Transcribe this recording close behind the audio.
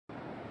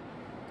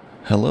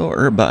Hello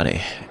everybody,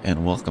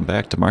 and welcome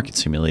back to Market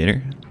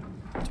Simulator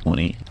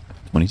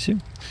 2022.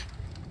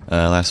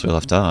 Last we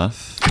left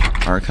off,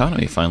 our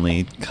economy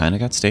finally kind of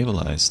got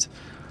stabilized.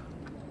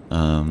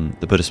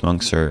 The Buddhist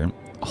monks are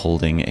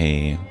holding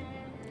a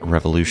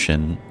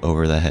revolution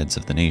over the heads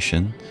of the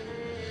nation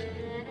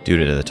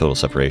due to the total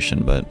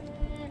separation, but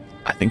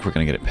I think we're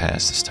going to get it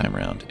passed this time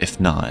around. If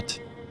not,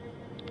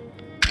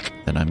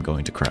 then I'm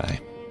going to cry.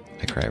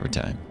 I cry every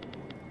time.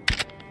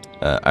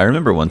 I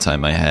remember one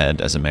time I had,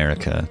 as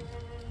America,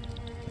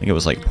 I think it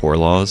was like poor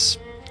laws,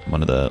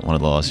 one of the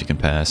laws you can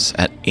pass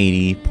at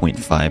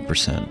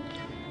 80.5%,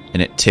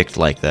 and it ticked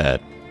like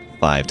that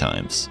 5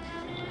 times.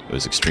 It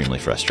was extremely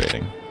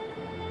frustrating.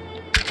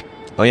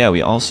 Oh yeah,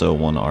 we also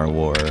won our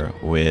war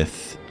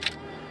with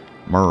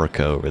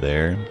Morocco over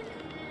there,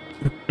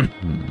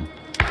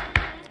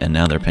 and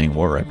now they're paying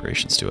war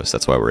reparations to us.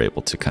 That's why we're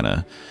able to kind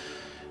of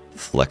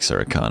flex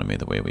our economy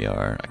the way we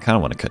are. I kind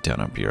of want to cut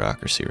down on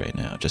bureaucracy right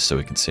now, just so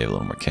we can save a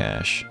little more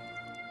cash.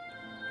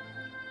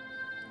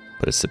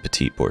 But it's the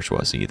petite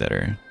bourgeoisie that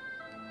are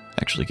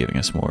actually giving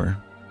us more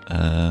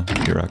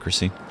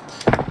bureaucracy.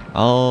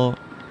 I'll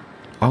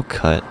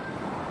cut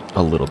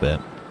a little bit.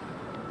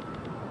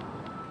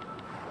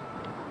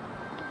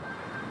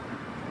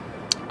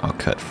 I'll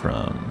cut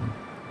from...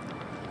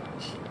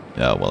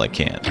 Oh, well, I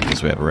can't,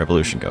 because we have a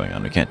revolution going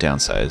on. We can't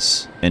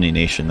downsize any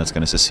nation that's going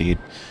to secede.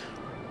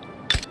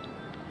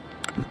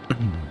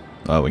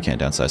 Oh, we can't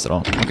downsize at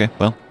all. Okay,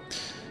 well,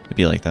 it'd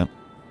be like that.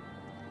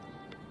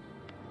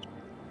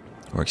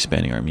 We're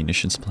expanding our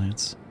munitions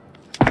plants.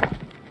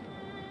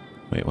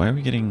 Wait, why are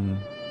we getting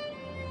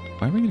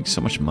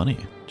so much money?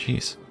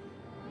 Jeez.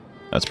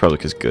 That's probably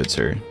because goods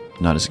are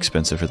not as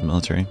expensive for the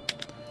military.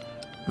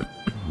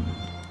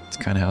 It's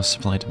kind of how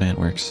supply and demand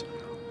works.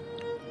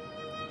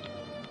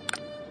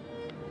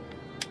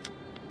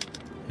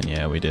 And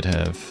yeah, we did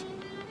have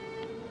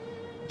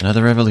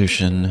another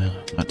revolution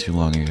not too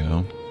long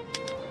ago.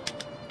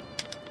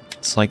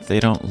 It's like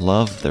they don't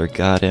love their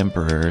God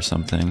Emperor or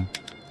something.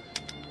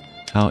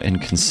 How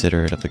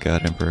inconsiderate of the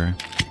God Emperor.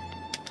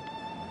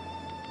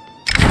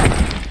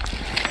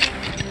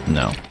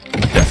 No,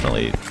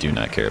 definitely do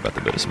not care about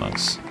the Buddhist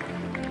monks.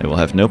 They will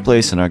have no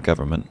place in our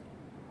government.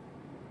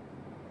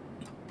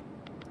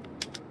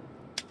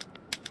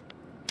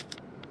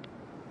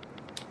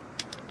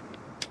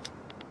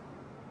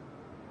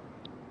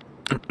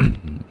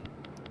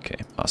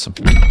 Okay, awesome.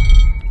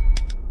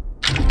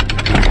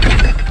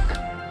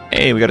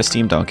 Hey, we got a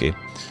steam donkey.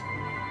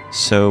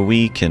 So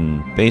we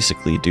can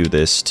basically do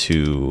this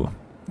to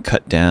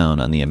cut down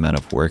on the amount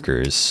of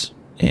workers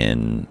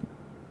in,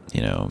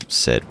 you know,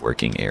 said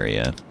working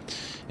area.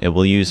 It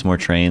will use more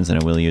trains and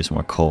it will use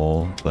more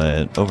coal,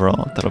 but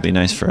overall that'll be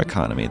nice for our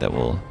economy that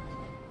we'll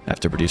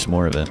have to produce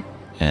more of it.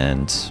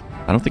 And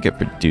I don't think it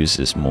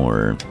produces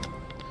more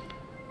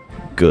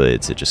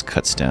goods, it just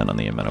cuts down on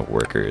the amount of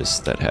workers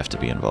that have to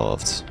be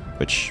involved,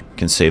 which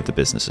can save the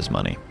businesses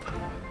money.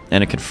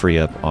 And it can free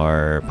up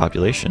our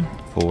population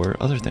for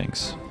other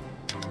things.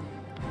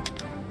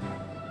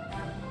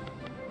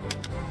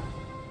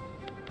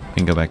 We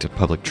can go back to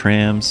public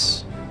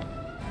trams,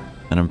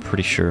 and I'm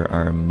pretty sure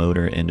our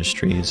motor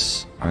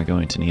industries are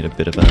going to need a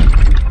bit of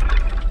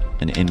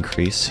an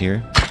increase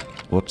here.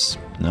 Whoops,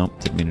 nope,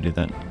 didn't mean to do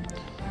that.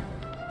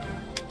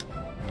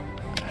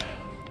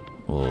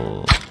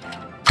 We'll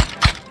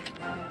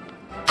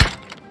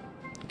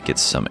get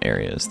some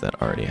areas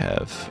that already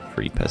have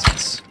free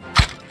peasants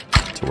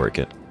to work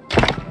it.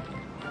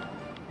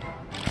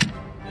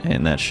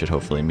 And that should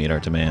hopefully meet our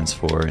demands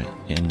for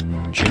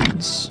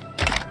engines.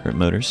 Or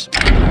motors.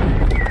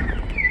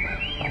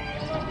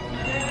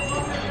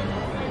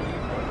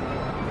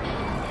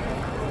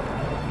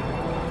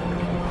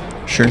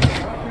 Sure.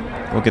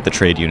 We'll get the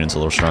trade unions a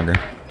little stronger.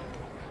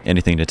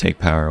 Anything to take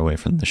power away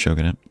from the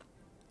shogunate.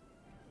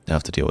 They'll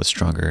have to deal with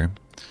stronger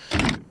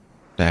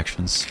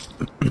factions.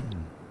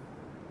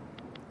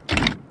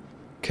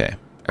 Okay.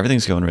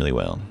 Everything's going really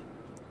well.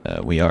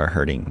 We are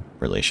hurting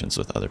relations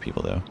with other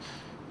people, though.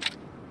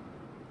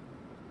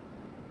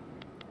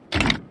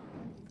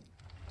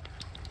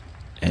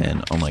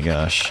 And oh my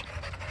gosh,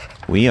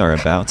 we are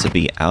about to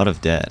be out of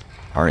debt.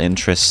 Our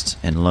interest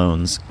and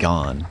loans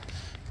gone.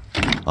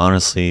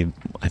 Honestly,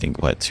 I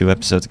think, what, 2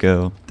 episodes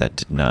ago, that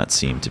did not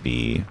seem to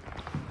be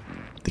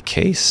the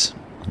case.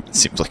 It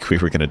seemed like we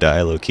were going to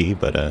die low-key,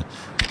 but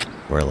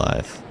we're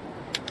alive.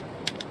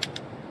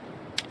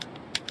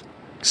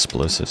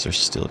 Explosives are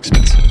still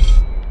expensive.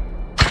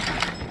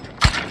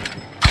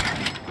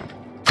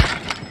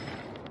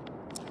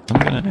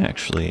 I'm going to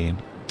actually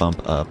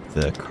bump up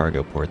the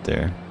cargo port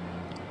there.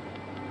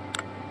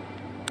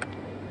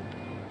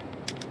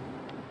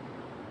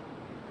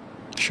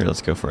 Sure,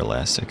 let's go for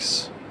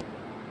elastics.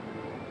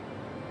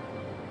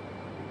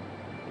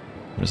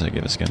 What does that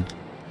give us again?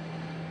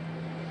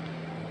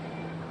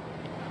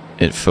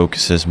 It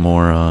focuses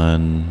more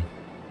on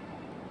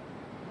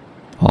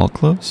all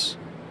clothes?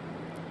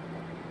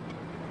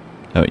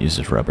 Oh, it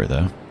uses rubber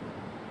though.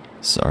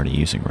 It's already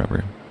using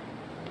rubber.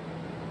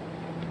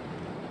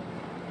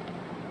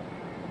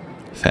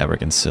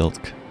 Fabric and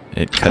silk.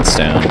 It cuts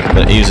down,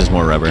 but it uses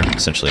more rubber,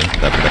 essentially,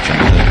 that production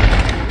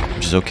method.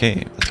 Which is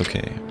okay. That's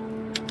okay.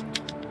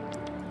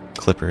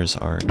 Clippers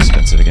are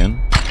expensive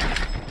again.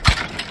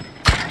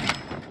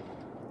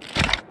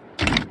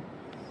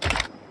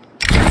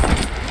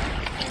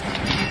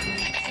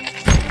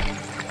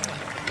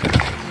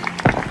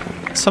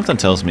 Something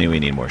tells me we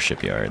need more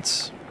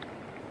shipyards.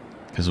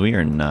 Because we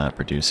are not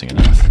producing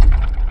enough.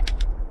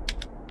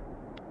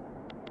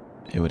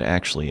 It would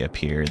actually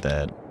appear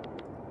that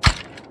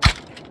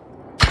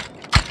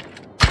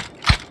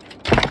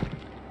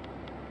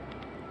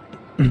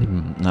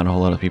not a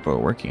whole lot of people are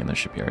working in the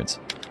shipyards.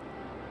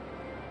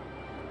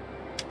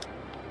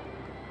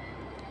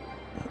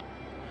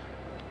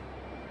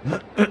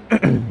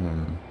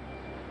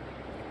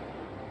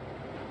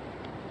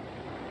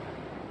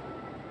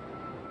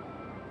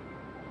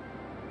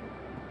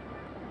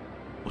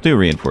 We'll do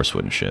reinforced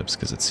wooden ships,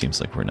 because it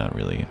seems like we're not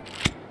really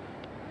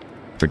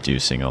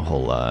producing a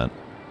whole lot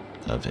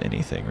of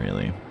anything,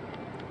 really.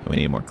 We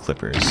need more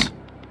clippers.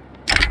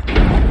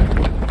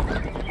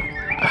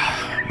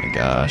 Oh my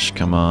gosh,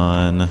 come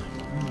on.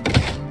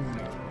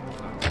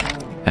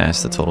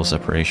 Pass the total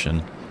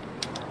separation.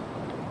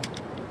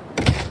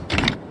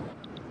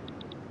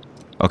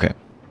 Okay.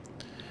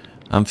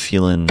 I'm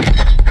feeling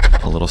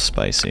a little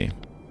spicy.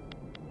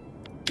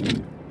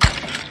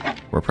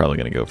 We're probably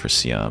going to go for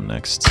Siam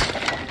next.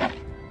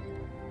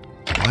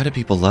 Why do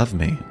people love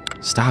me?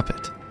 Stop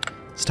it.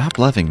 Stop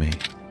loving me.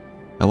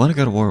 I want to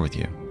go to war with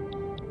you.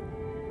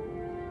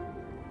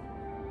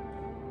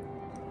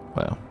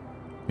 Wow.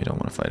 We don't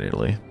want to fight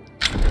Italy.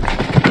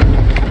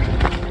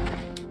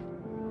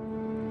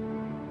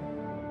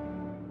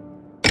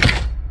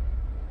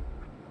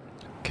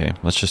 Okay,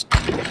 let's just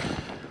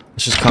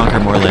conquer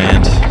more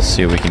land,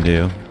 see what we can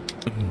do.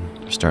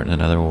 We're starting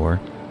another war.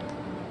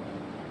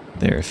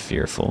 They're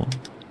fearful.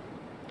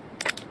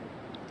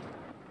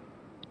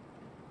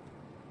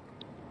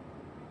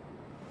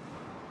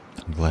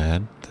 I'm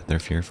glad that they're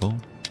fearful.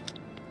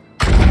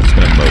 I'm just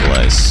gonna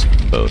mobilize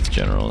both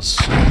generals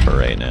for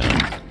right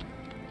now.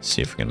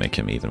 See if we can make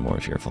him even more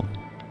fearful.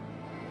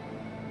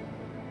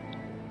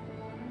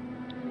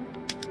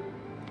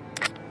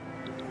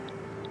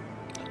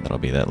 That'll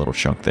be that little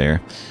chunk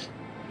there.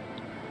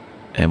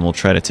 And we'll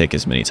try to take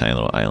as many tiny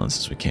little islands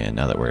as we can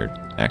now that we're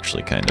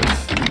actually kind of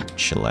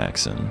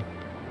chillaxing.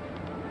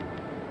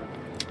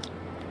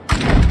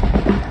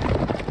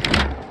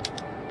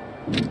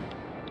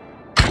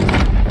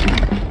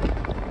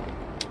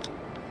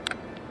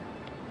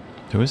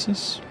 Who is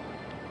this?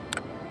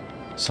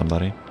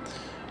 Somebody.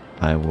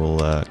 I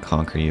will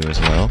conquer you as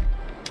well.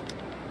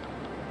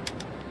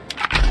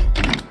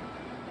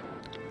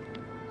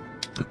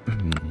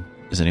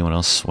 Is anyone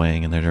else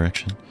swaying in their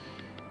direction?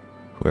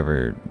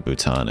 Whoever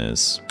Bhutan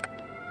is.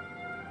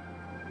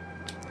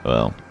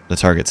 Well, the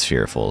target's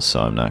fearful,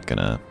 so I'm not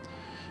gonna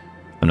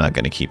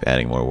keep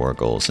adding more war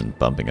goals and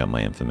bumping up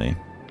my infamy.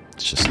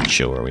 Let's just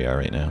chill where we are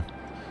right now.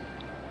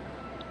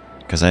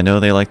 Because I know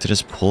they like to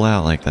just pull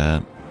out like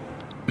that.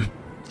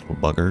 Little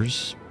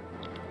buggers.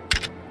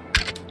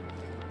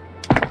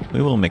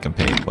 We will make them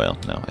pay. Well,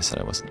 no, I said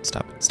I wasn't.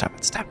 Stop it, stop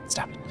it, stop it,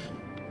 stop it.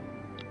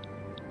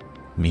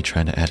 Me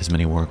trying to add as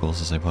many war goals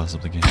as I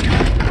possibly can.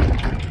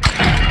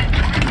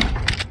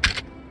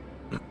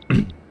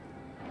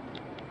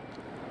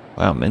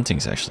 Wow,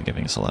 minting's actually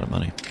giving us a lot of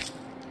money.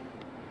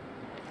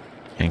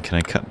 And can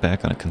I cut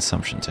back on a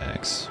consumption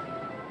tax?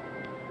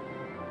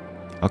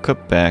 I'll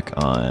cut back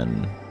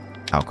on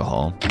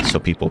alcohol, so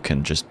people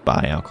can just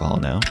buy alcohol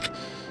now.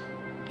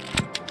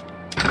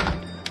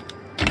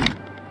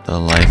 The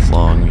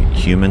lifelong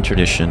human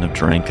tradition of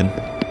drinking.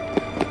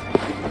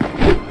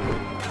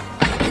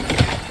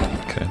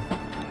 Okay.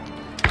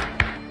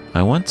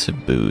 I want to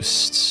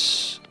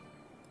boost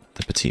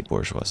the petite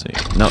bourgeoisie.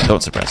 No,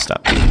 don't suppress,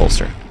 stop.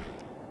 Bolster.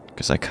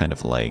 Because I kind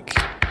of like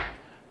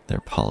their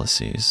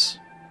policies.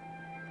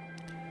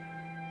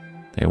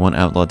 They want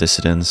outlaw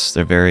dissidents.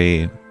 They're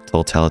very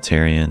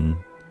totalitarian.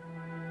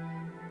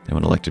 They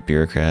want elected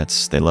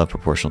bureaucrats. They love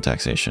proportional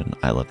taxation.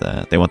 I love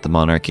that. They want the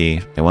monarchy.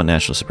 They want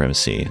national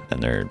supremacy,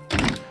 and they're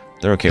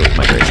okay with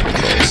migration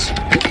controls.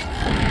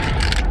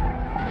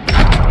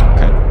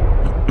 Okay.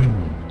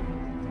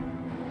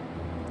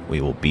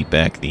 We will beat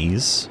back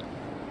these.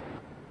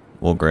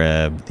 We'll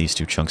grab these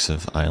 2 chunks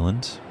of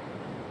island.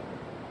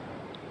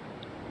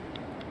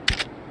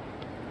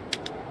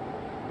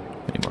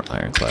 Any more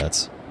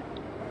ironclads?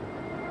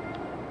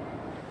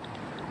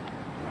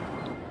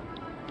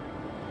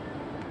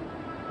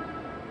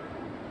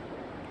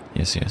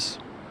 Yes, yes.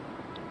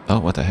 Oh,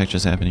 what the heck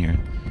just happened here?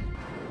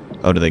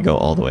 Oh, do they go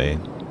all the way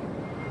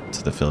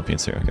to the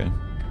Philippines here? Okay.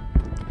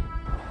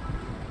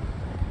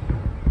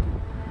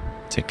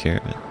 Take care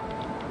of it.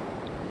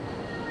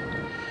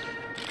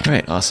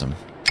 Alright, awesome.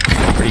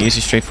 Pretty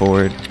easy,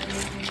 straightforward.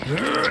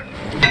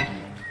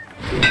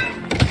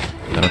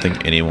 I don't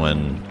think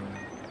anyone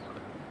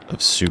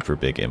of super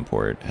big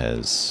import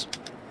has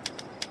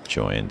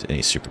joined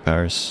any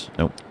superpowers.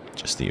 Nope,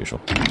 just the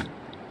usual.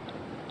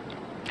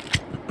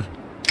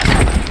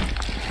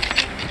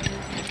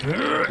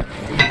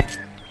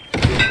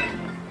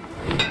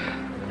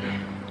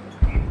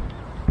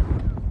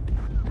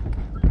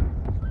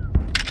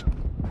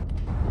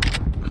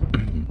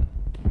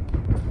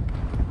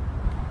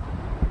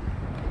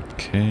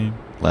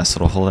 last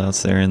little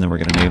holdouts there, and then we're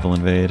gonna naval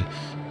invade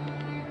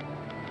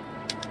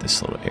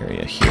this little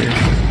area here.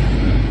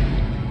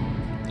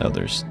 Oh,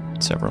 there's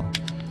several.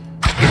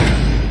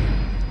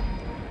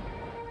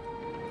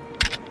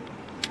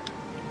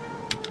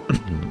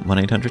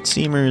 1-800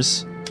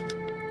 steamers.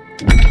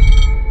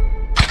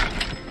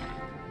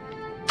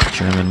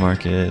 German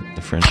market,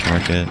 the French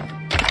market,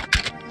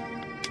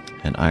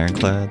 and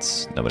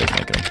ironclads. Nobody's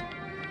making them.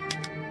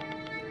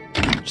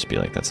 Just be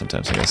like that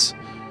sometimes, I guess.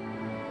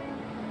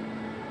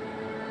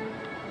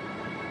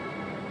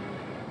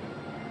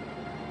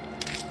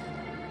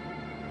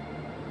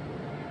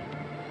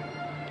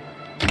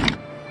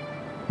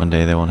 One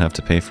day they won't have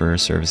to pay for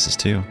services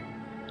too.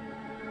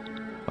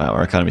 Wow,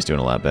 our economy's doing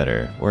a lot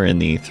better. We're in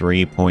the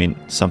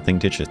 3-point-something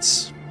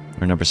digits.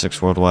 We're number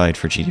 6 worldwide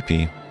for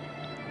GDP.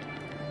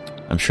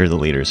 I'm sure the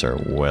leaders are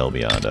well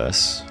beyond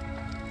us.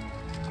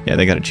 Yeah,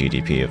 they got a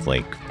GDP of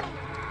like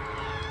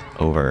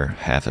over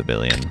 $500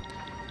 million.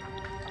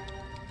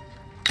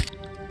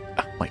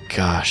 Oh my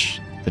gosh,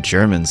 the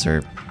Germans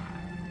are...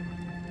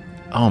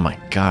 Oh my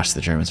gosh,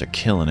 the Germans are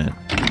killing it.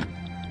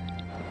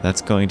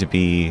 That's going to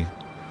be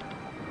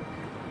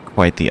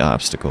quite the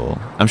obstacle.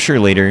 I'm sure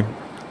later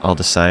I'll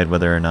decide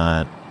whether or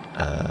not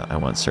I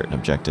want certain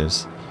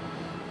objectives.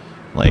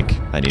 Like,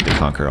 I need to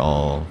conquer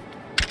all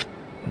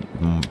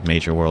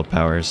major world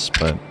powers,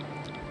 but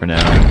for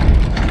now,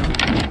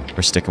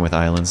 we're sticking with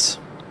islands.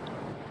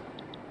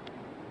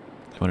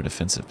 I want a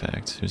defensive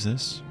pact. Who's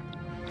this?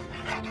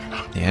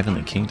 The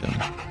Heavenly Kingdom.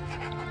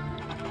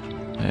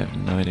 I have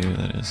no idea who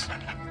that is.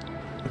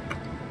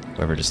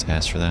 Whoever just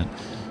asked for that.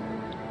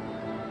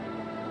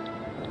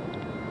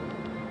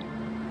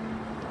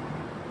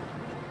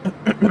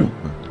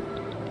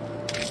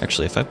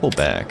 Actually, if I pull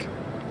back,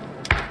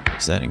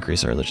 does that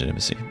increase our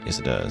legitimacy? Yes,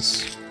 it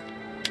does.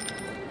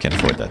 Can't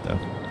afford that, though.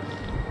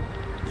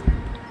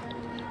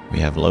 We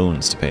have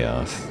loans to pay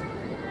off.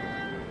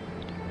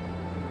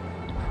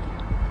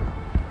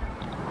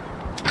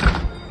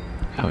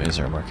 How is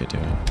our market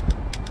doing?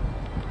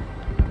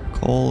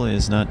 Coal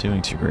is not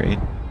doing too great.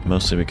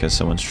 Mostly because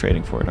someone's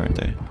trading for it, aren't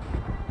they?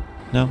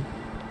 No.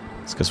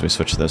 It's because we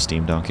switched to those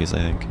steam donkeys, I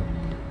think.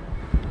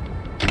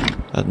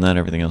 Other than that,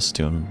 everything else is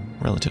doing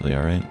relatively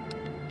alright.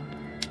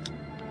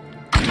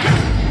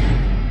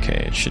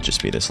 Okay, it should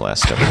just be this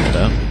last step hold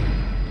out.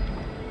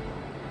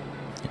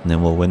 And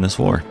then we'll win this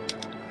war.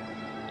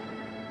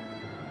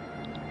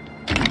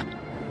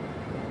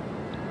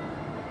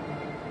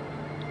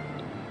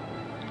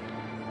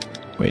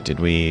 Wait, did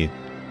we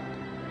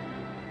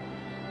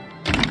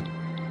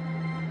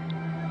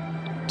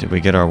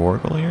get our war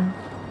goal here?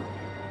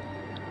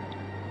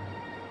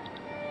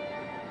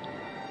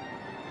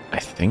 I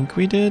think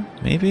we did,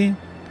 maybe?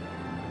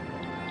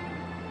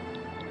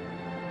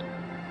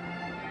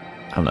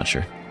 I'm not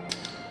sure.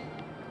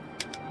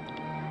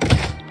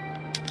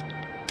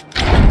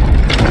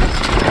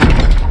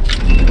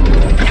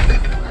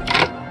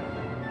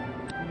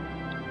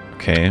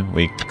 Okay,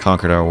 we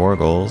conquered our war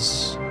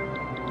goals.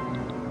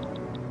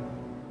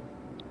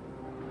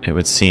 It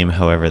would seem,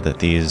 however, that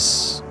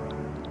these...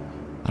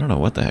 I don't know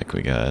what the heck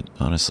we got,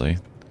 honestly.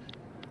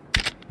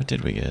 What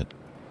did we get?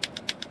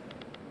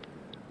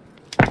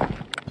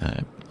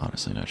 I'm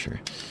honestly not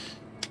sure.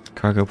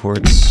 Cargo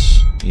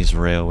ports. These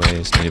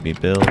railways need to be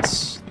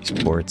built. These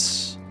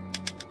ports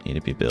need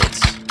to be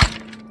built.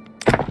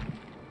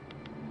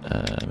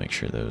 Make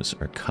sure those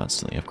are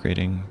constantly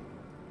upgrading.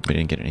 We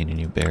didn't get any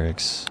new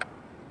barracks.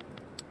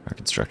 Our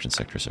construction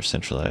sectors are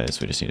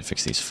centralized. We just need to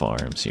fix these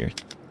farms here.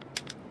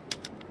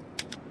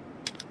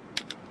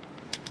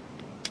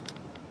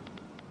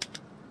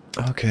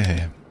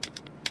 Okay.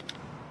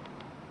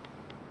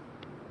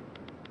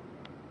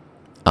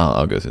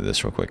 I'll go through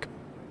this real quick.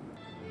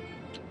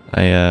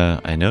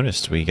 I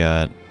noticed we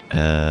got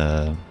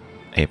a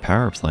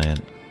power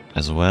plant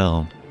as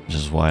well, which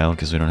is wild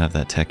because we don't have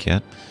that tech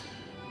yet.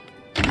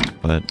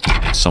 But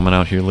someone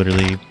out here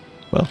literally,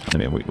 well, I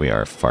mean, we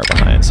are far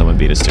behind. Someone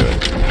beat us to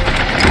it.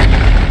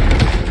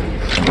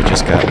 And we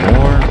just got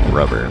more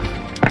rubber.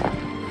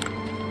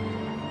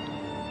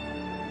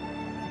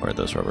 Where are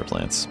those rubber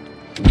plants?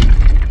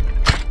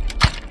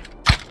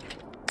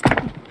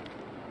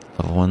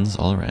 Level 1s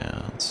all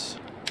around.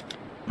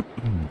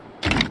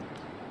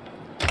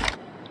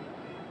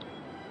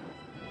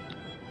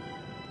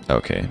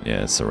 Okay,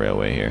 yeah, it's the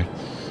railway here.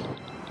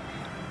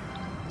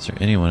 Is there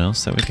anyone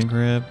else that we can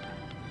grab?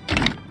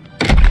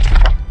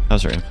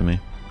 How's our infamy?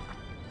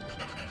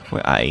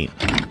 Wait,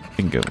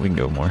 we can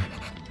go more.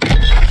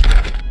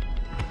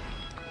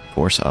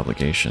 Force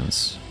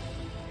obligations.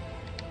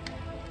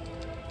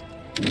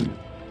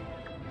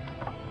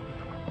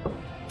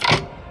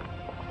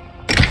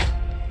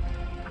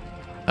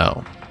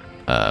 Oh,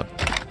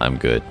 I'm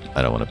good.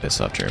 I don't want to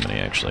piss off Germany,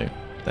 actually.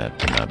 That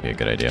would not be a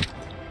good idea.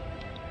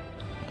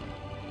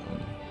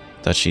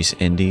 Dutch East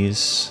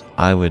Indies.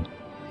 I would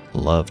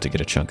love to get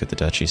a chunk of the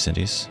Dutch East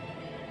Indies.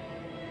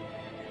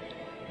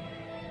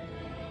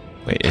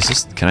 Wait, is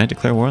this... Can I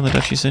declare war on the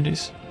Dutch East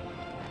Indies?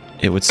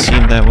 It would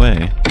seem that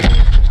way.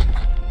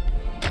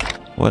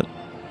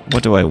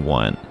 What do I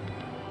want?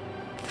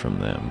 from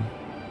them.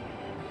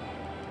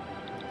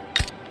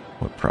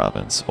 What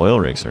province? Oil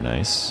rigs are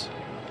nice.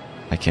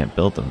 I can't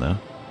build them though.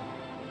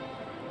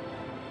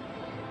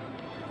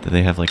 Do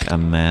they have like a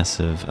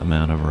massive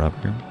amount of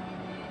rubber?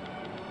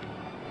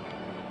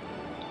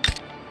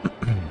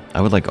 I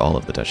would like all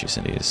of the Dutch East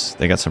Indies.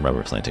 They got some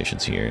rubber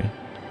plantations here.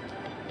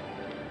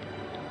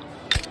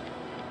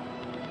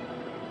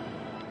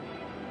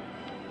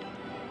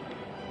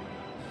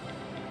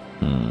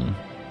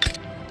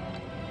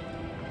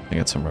 They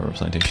got some rubber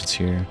plantations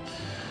here.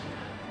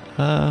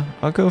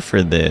 I'll go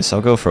for this.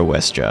 I'll go for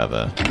West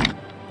Java.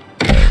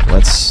 Right,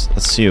 let's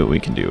see what we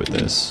can do with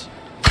this.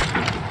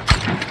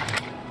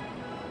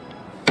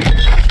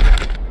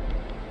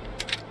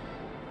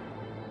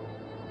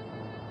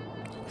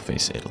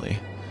 Face Italy.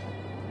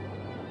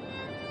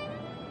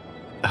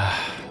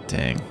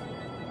 Dang.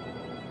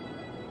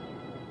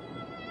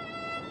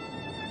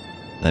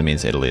 That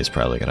means Italy is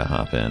probably gonna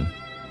hop in.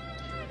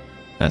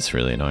 That's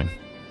really annoying.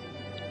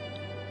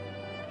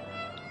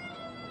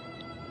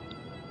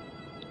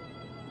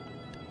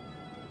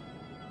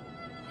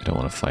 I don't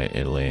want to fight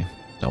Italy.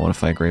 Don't want to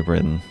fight Great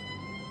Britain.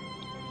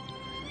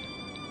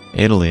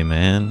 Italy,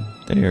 man.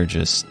 They are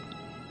just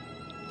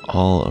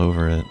all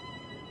over it.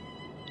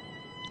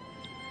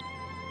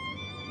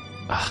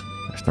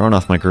 They're throwing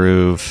off my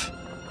groove.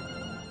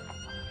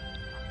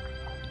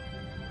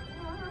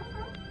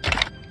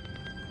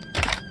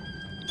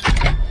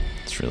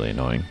 It's really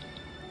annoying.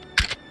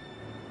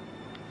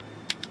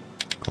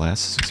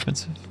 Glass is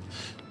expensive.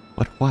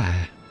 What?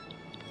 Why?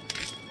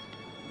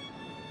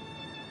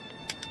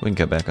 We can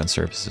cut back on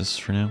services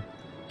for now.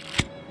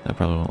 That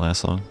probably won't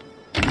last long.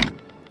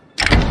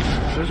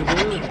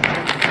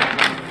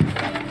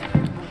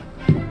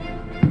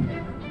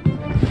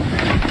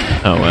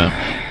 Oh wow.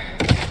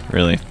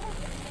 Really?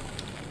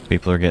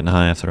 People are getting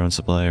high off their own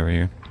supply over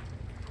here.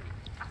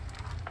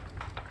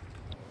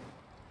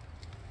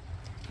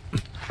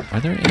 Are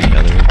there any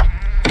other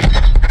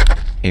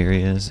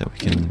areas that we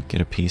can get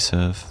a piece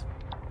of?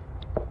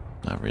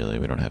 Not really.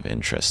 We don't have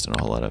interest in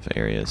a whole lot of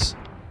areas.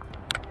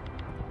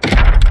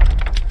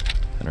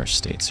 And our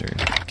states are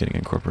getting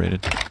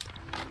incorporated.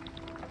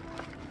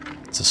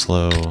 It's a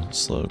slow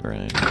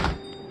grind.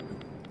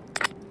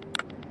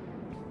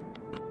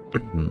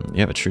 You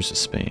have a truce with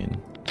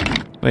Spain.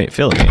 Wait,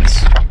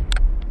 Philippines.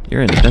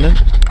 You're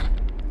independent?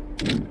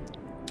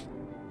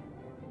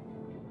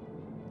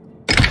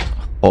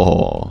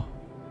 Oh.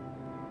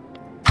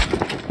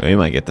 We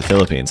might get the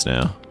Philippines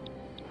now.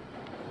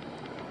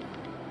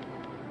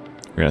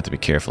 We're gonna have to be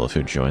careful of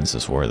who joins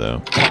this war,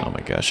 though. Oh my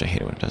gosh, I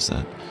hate it when it does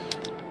that.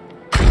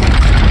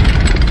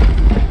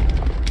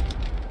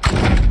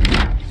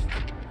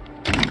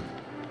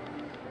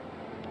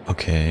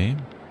 Okay,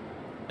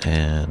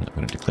 and I'm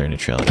going to declare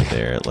neutrality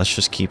there. Let's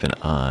just keep an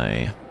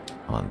eye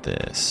on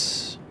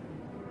this.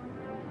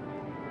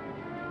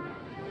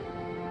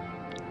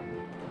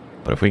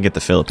 But if we get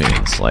the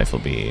Philippines, life will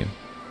be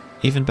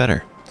even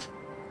better.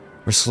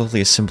 We're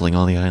slowly assembling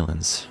all the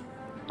islands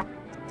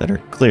that are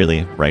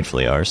clearly,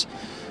 rightfully ours.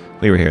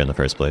 We were here in the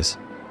first place.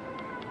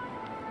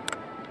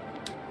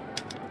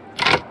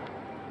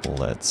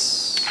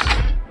 Let's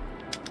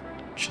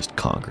just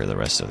conquer the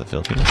rest of the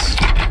Philippines.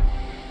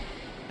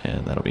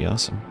 And that'll be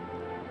awesome.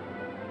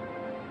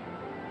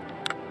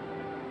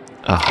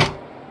 Ah.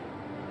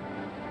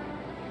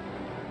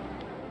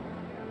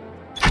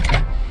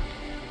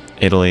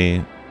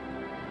 Italy,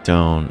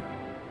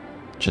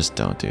 just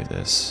don't do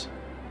this.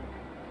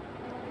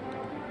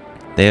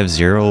 They have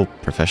 0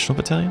 professional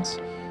battalions?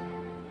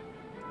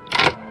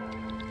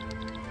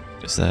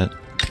 Is that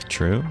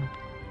true?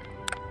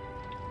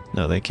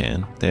 No, they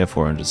can. They have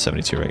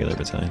 472 regular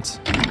battalions.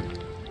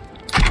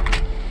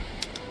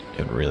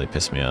 It would really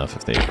piss me off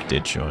if they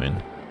did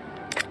join.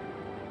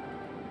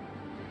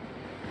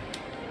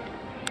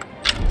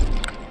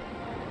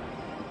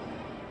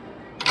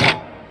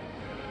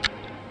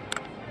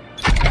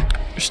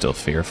 They're still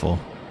fearful.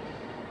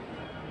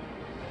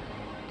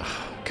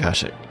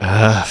 Gosh,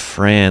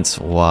 France,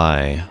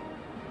 why?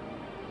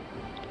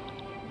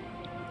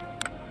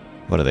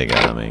 What do they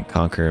got on me?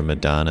 Conquer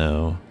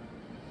Medano.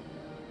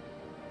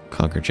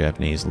 Conquer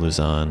Japanese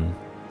Luzon.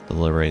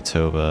 Liberate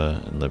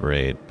Toba and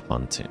liberate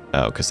Pontoon.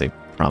 Oh, because they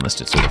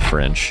promised it to the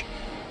French.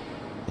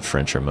 The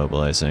French are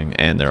mobilizing,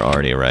 and they're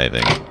already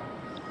arriving.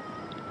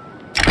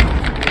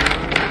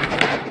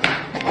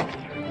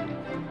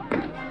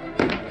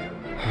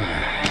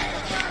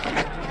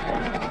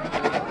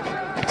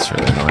 That's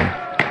really annoying.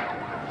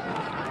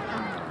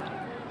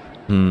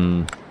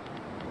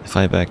 If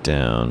I back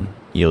down,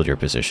 yield your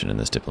position in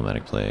this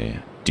diplomatic play,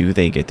 do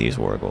they get these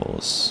war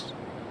goals?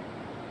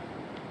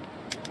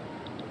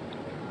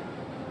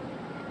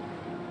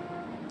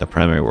 The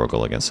primary war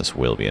goal against us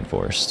will be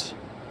enforced.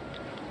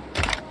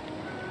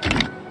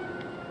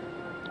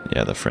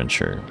 Yeah, the French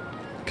are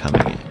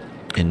coming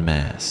in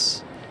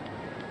masse.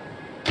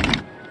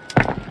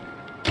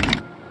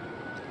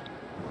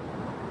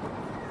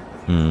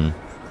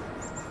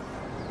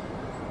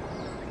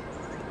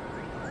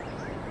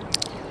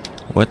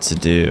 What to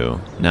do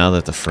now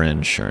that the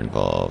French are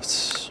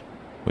involved?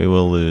 We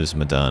will lose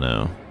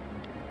Medano.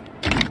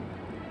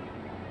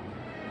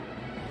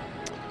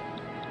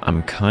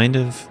 I'm kind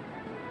of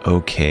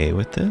okay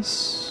with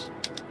this.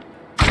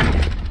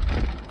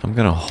 I'm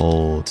gonna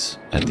hold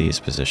at these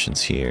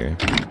positions here.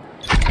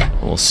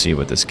 We'll see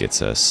what this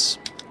gets us.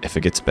 If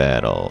it gets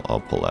bad,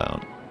 I'll pull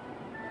out.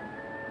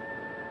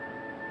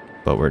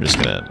 But we're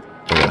gonna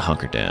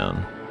hunker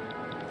down.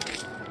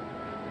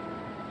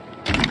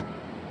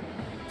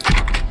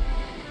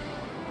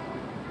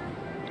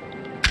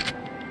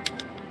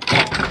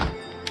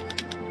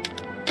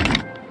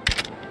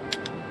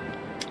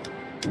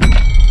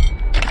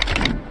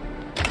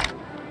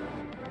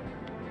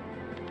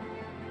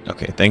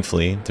 Okay,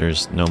 thankfully,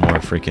 there's no more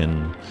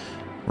freaking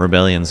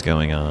rebellions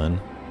going on.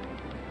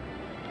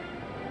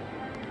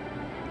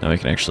 Now we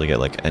can actually get,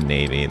 like, a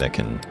navy that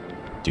can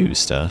do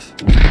stuff.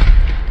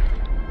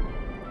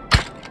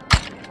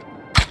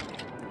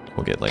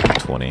 We'll get, like,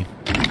 20.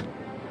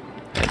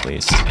 At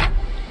least.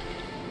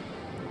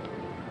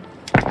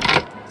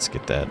 Let's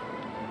get that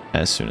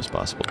as soon as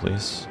possible,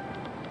 please.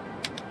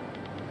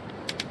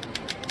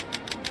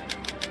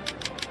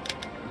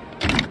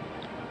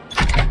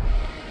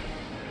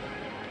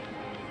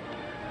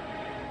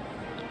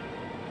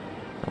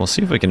 We'll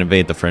see if we can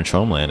invade the French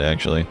homeland,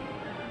 actually.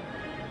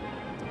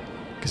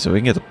 Because if we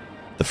can get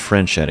the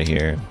French out of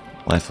here,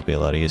 life will be a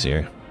lot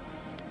easier.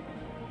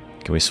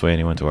 Can we sway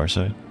anyone to our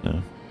side?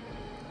 No.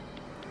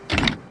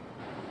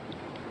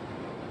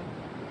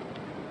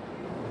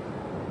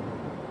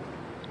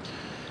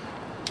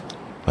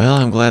 Well,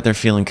 I'm glad they're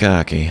feeling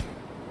cocky.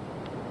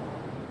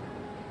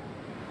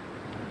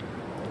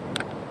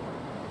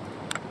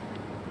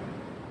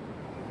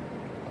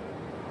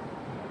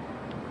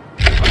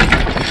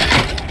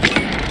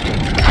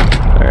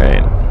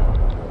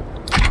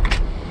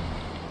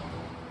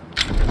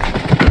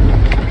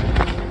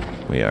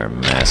 We are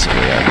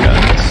massively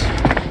outgunned.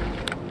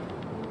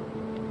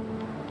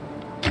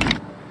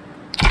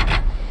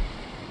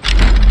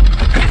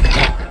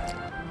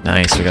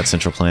 Nice, we got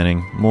central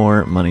planning.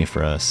 More money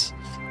for us.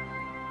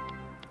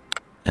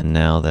 And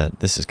now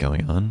that this is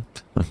going on,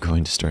 I'm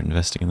going to start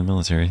investing in the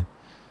military.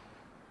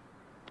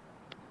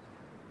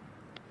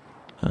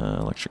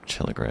 Electric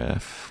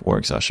telegraph. War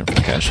exhaustion for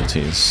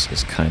casualties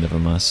is kind of a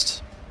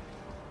must.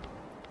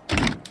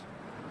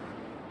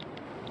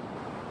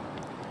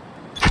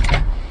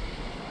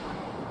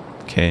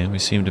 Okay, we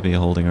seem to be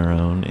holding our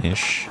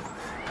own-ish.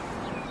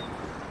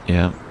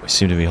 Yeah, we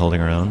seem to be holding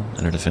our own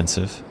and are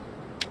defensive.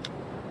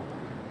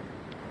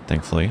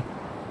 Thankfully.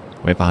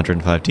 We have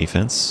 105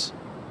 defense.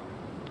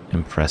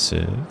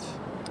 Impressive.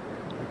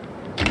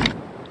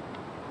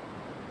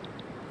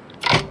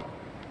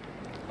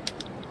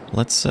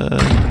 Let's,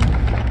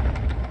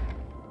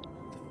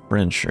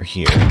 French are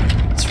here.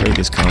 Let's raid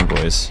these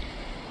convoys.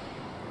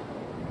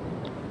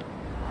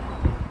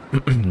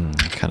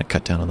 Kind of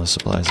cut down on those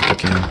supplies if we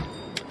can.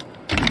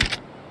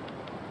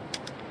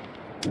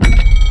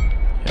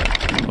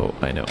 Yeah. Oh,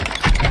 I know.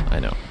 I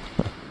know.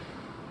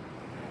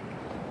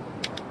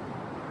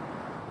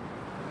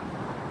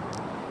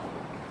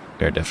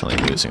 We're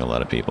definitely losing a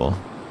lot of people.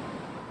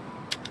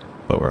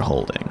 But we're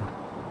holding.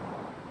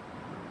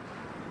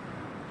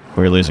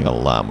 We're losing a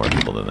lot more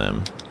people than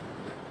them.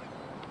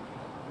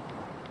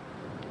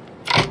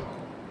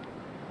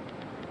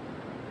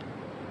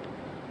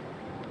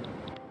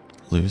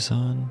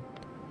 Luzon?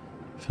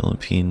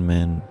 Philippine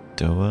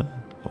Mandoa?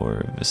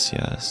 Or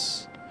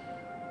Visayas?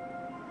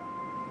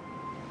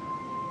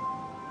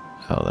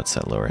 Oh, that's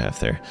that lower half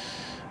there.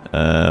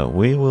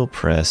 We will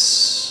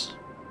press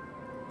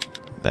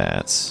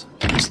that.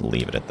 Just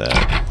leave it at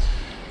that.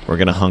 We're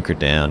going to hunker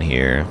down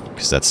here,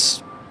 because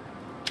that's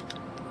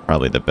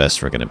probably the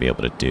best we're going to be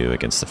able to do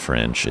against the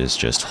French, is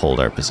just hold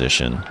our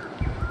position.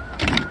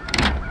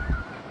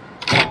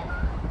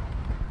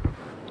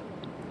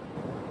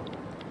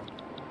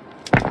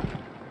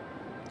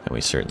 And we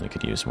certainly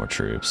could use more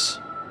troops.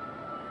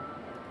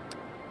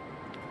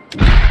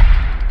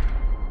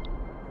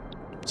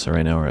 So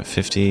right now we're at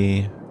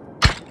 50.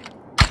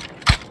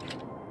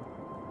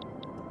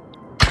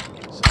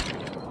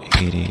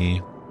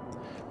 80,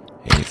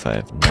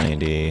 85,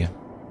 90,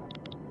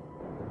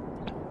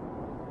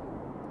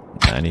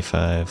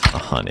 95,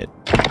 100.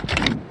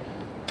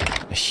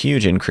 A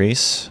huge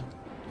increase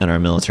in our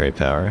military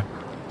power.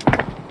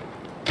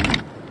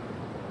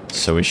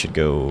 So we should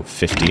go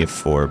 50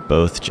 for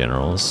both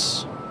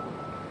generals.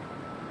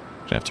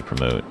 Gonna have to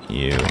promote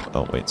you.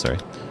 Oh, wait, sorry.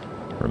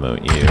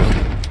 Promote you.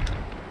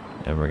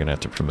 And we're gonna have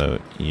to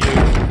promote you.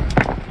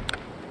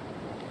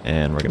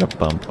 And we're going to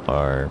bump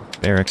our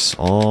barracks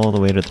all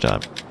the way to the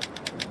top.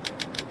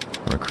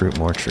 Recruit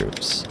more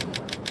troops.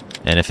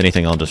 And if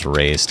anything, I'll just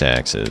raise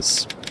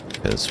taxes,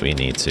 because we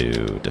need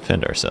to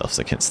defend ourselves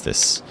against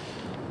this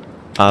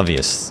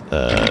obvious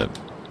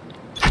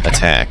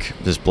attack.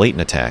 This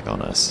blatant attack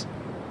on us.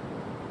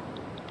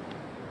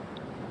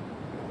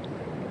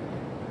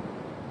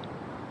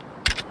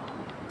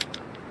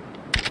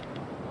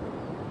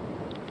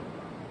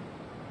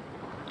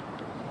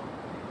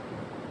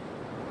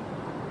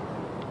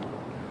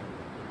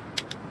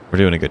 We're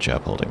doing a good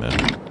job holding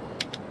that.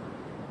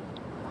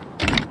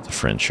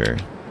 French are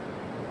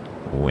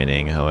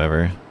winning,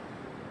 however.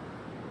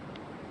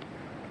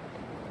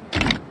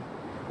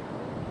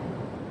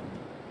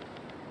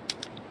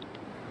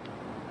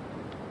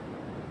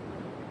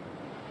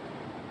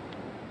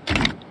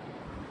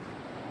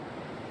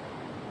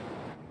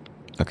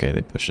 Okay,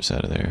 they pushed us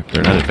out of there.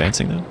 They're not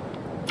advancing, though?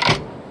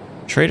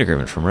 Trade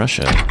agreement from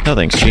Russia. No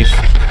thanks, Chief.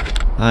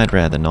 I'd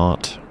rather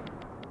not.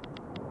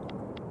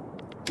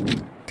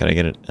 Can I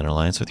get an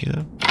alliance with you,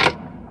 though?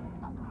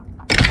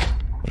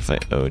 What if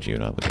I owed you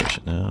an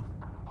obligation? No.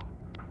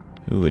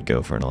 Who would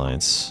go for an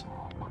alliance?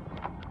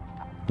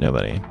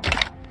 Nobody.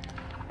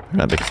 We're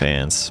not big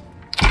fans.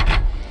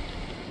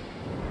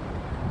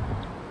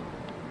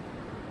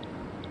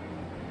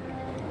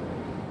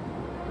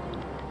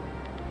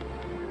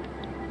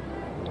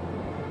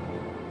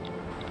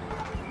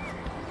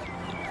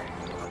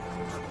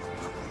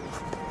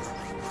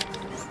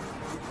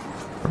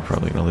 We're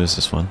probably gonna lose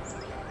this one.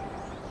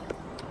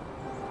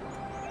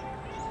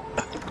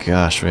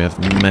 Gosh, we have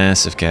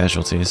massive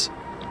casualties.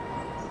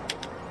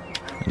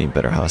 I need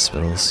better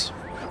hospitals.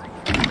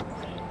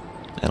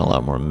 And a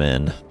lot more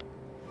men.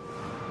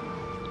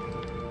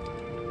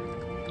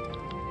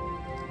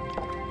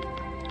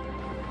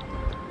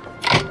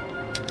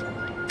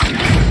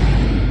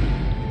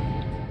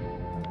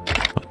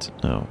 What?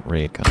 No,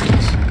 raid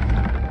colonies.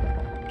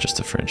 Just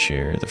the French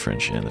here, the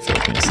French and the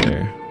Philippines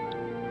there.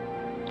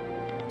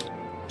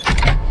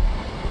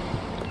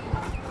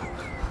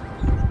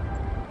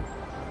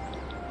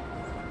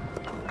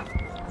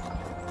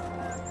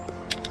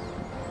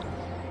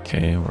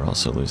 Okay, we're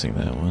also losing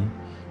that one.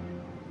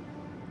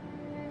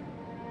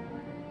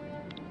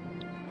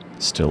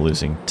 Still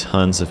losing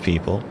tons of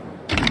people.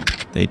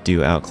 They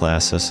do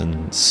outclass us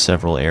in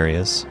several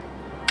areas.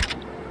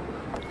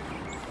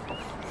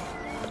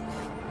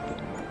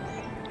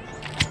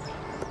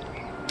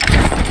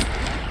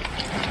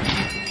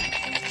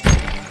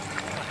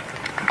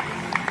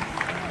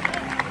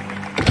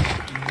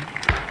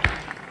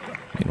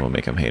 I mean, we'll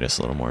make them hate us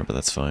a little more, but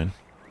that's fine.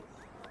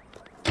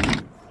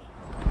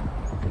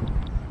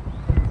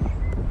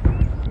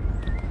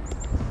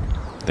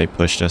 They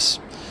pushed us.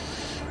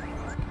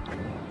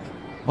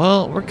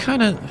 Well,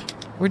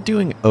 we're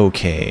doing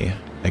okay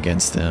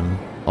against them,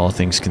 all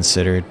things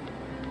considered.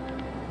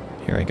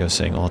 Here I go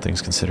saying all things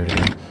considered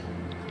again.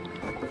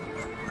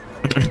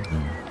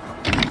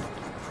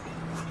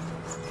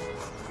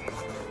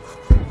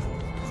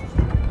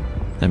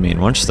 I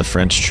mean, once the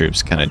French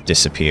troops kind of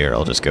disappear,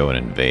 I'll just go and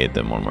invade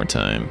them one more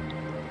time.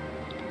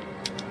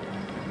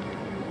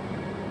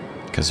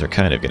 Because they're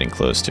kind of getting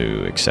close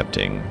to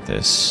accepting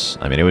this.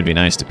 I mean, it would be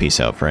nice to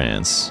peace out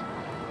France.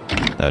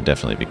 That would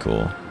definitely be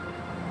cool.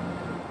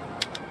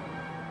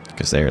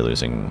 Because they are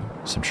losing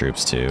some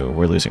troops too.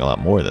 We're losing a lot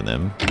more than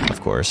them,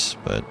 of course,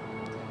 but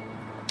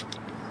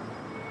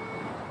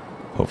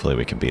hopefully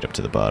we can beat up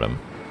to the bottom.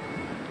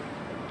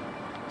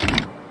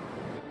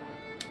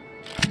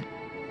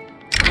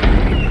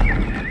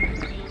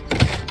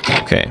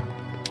 Okay,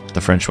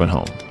 the French went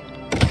home.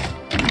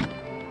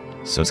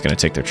 So it's going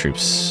to take their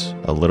troops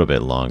a little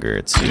bit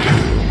longer to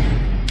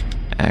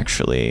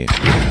actually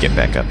get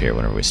back up here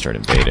whenever we start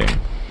invading.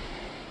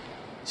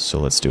 So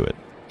let's do it.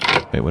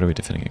 Wait, what are we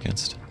defending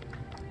against?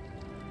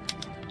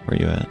 Where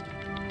are you at?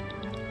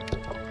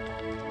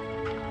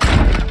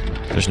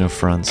 There's no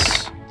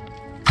fronts.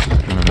 I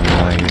don't know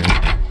why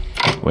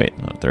you're... Wait,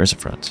 no, there is a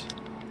front.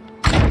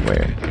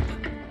 Where?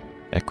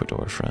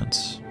 Ecuador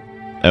front.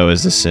 Oh,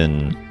 is this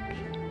in...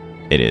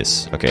 It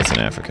is. Okay, it's in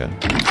Africa.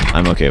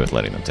 I'm okay with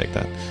letting them take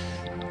that.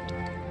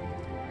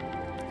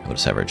 We'll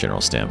just have our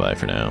general standby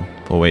for now.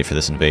 We'll wait for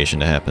this invasion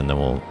to happen, then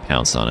we'll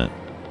pounce on it.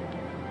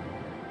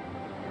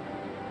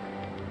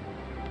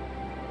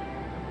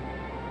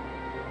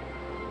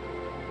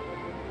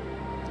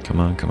 Come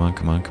on, come on,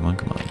 come on, come on,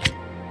 come on.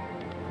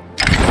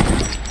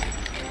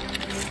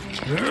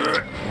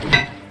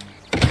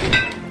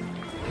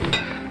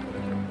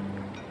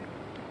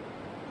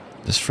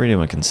 This freedom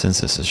and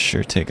consensus is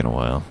sure taking a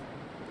while.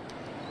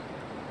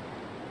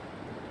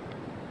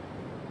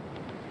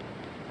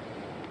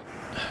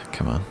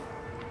 Come on.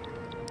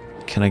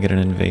 Can I get an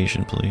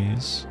invasion,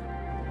 please?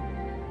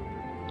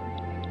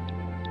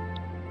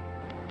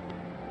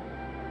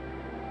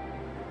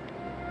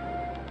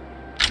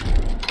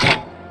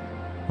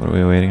 What are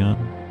we waiting on?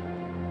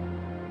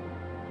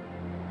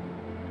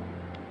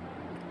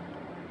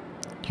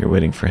 You're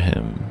waiting for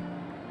him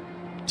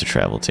to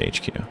travel to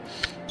HQ.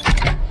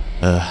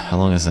 How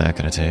long is that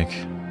gonna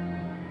take?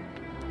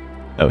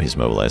 Oh, he's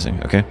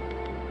mobilizing. Okay.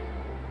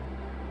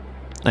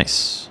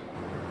 Nice.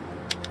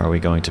 Are we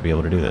going to be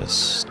able to do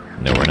this?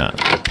 No, we're not.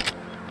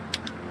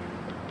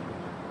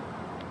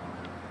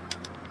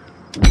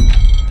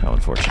 How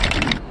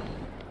unfortunate.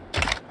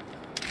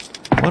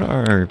 What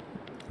are our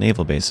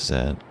naval bases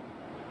at?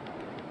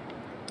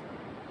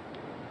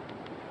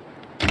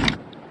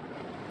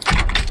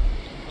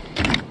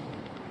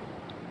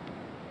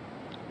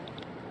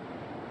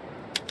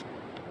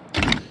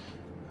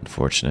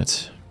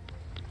 Unfortunate.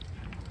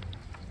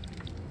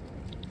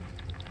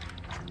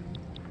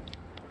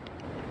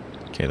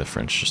 Okay, the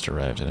French just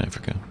arrived in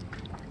Africa.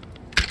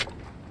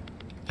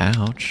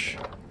 Ouch.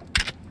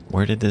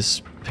 Where did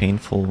this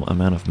painful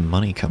amount of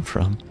money come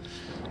from?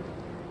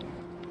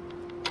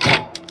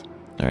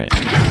 Alright,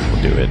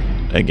 we'll do it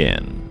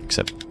again,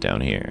 except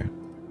down here.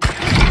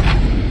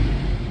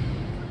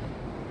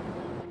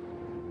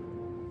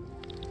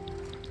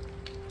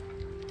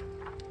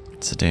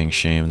 It's a dang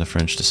shame the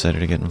French decided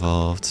to get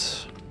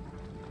involved.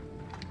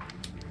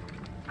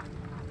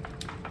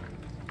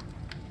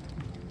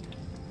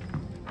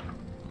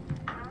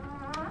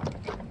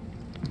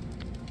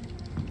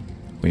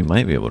 We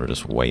might be able to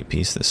just white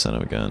piece this son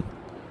of a gun.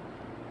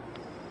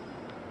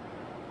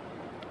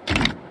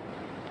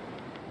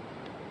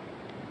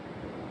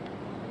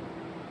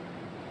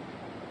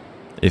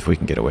 If we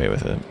can get away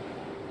with it.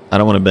 I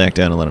don't want to back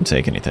down and let him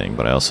take anything,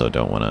 but I also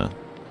don't want to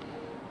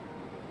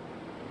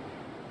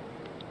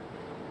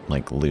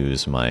like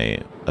lose my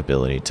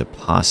ability to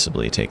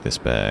possibly take this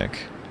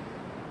back.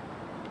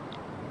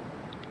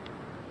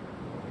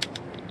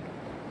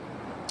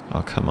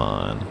 Oh, come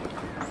on.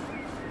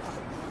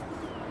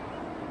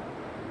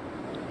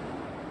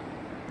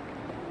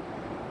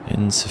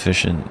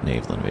 Insufficient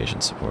naval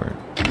invasion support.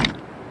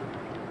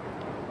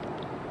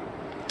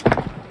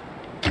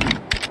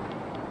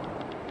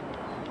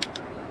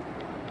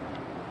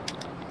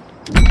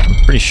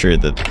 I'm pretty sure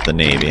that the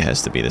Navy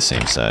has to be the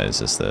same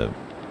size as the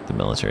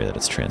military that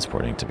it's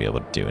transporting to be able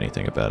to do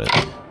anything about it.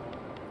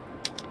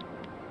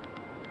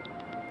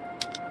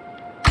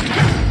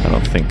 I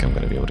don't think I'm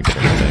going to be able to get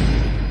anything.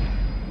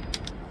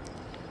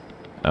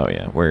 Oh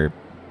yeah, we're...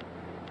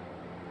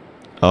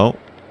 Oh,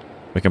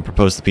 we can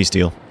propose the peace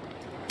deal.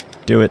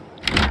 Do it.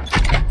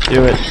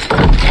 Do it.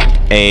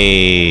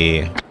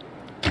 Hey.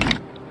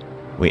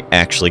 We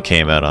actually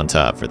came out on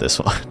top for this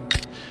one.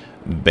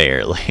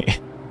 Barely.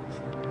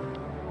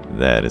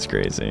 That is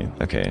crazy.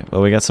 Okay,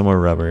 well we got some more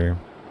rubber.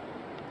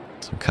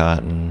 Some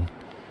cotton.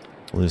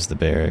 Lose the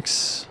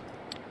barracks.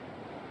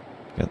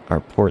 Got our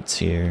ports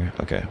here.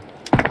 Okay.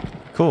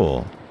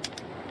 Cool.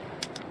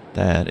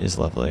 That is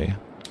lovely.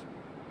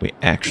 We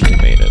actually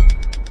made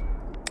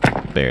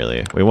it.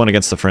 Barely. We won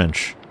against the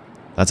French.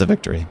 That's a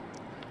victory.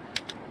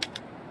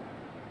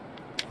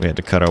 We had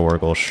to cut our war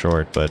goal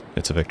short, but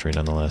it's a victory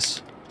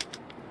nonetheless.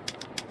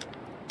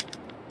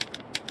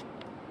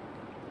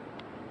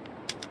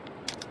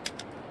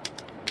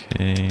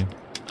 Okay.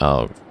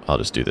 I'll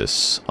just do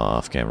this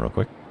off camera real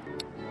quick.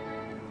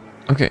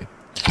 Okay.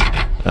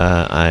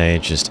 I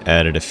just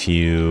added a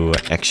few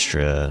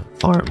extra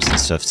farms and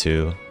stuff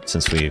too,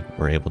 since we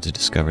were able to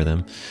discover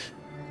them.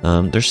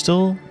 They're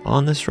still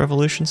on this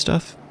revolution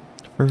stuff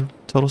for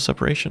total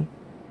separation.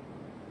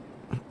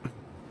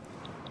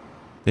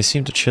 They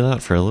seemed to chill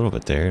out for a little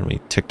bit there, and we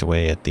ticked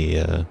away at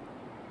the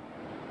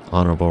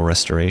honorable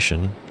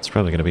restoration. It's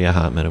probably going to be a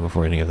hot minute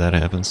before any of that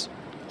happens.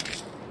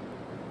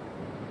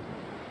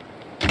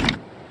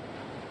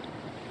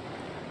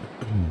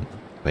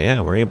 But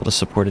yeah, we're able to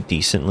support a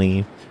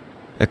decently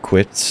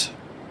equipped,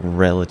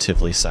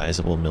 relatively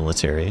sizable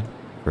military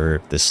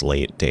for this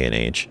late day and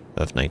age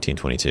of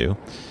 1922.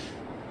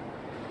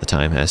 The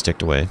time has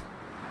ticked away.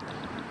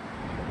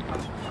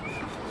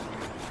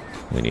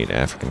 We need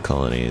African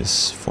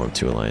colonies, form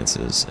 2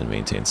 alliances, and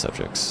maintain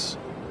subjects.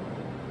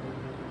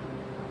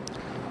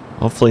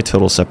 Hopefully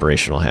total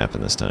separation will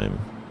happen this time.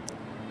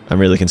 I'm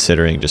really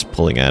considering just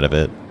pulling out of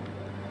it,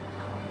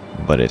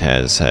 but it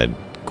has had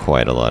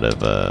quite a lot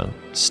of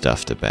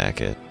stuff to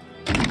back it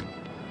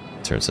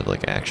in terms of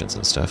like actions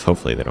and stuff.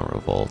 Hopefully they don't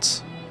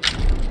revolt.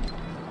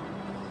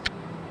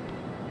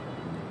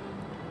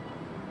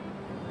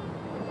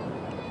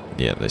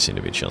 Yeah, they seem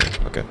to be chilling.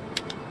 Okay.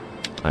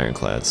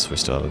 Ironclads, we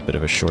still have a bit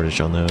of a shortage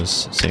on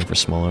those. Same for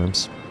small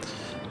arms.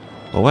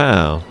 Oh,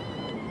 wow.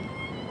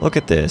 Look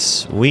at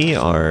this. We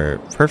are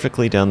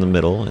perfectly down the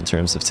middle in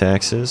terms of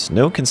taxes.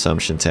 No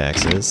consumption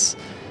taxes.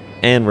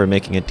 And we're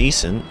making a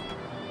decent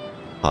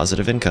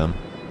positive income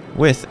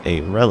with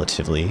a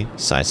relatively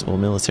sizable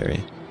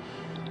military.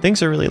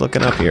 Things are really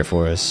looking up here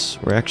for us.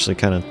 We're actually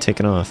kind of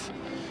taking off.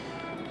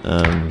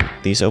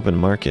 These open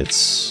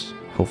markets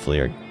hopefully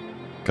are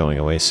going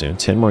away soon.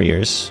 10 more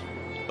years.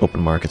 Open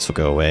markets will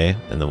go away,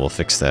 and then we'll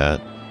fix that.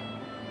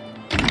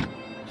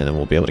 And then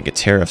we'll be able to get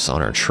tariffs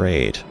on our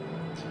trade.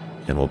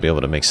 And we'll be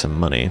able to make some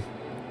money.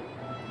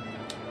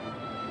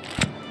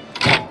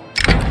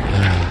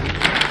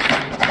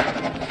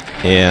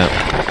 Yeah.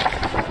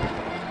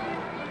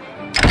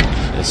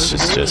 It's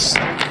just...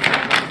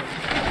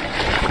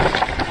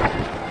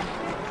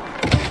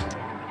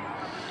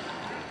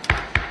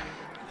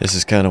 This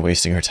is kind of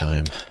wasting our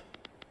time.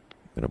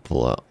 I'm going to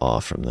pull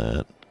off from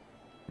that.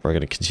 We're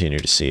going to continue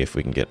to see if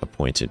we can get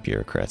appointed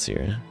bureaucrats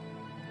here.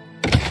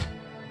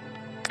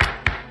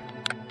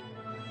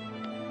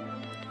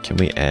 Can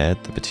we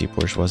add the petite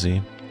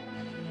bourgeoisie?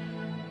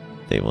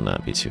 They will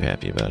not be too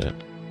happy about it.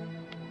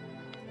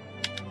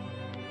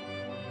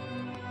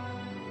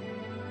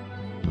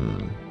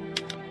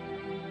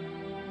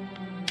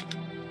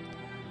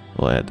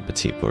 We'll add the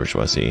petite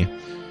bourgeoisie.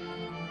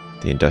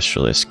 The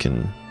industrialists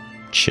can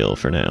chill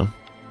for now.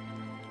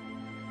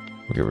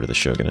 We'll get rid of the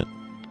shogunate.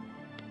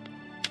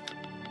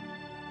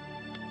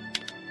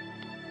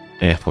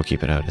 Yeah, we'll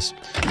keep it how it is.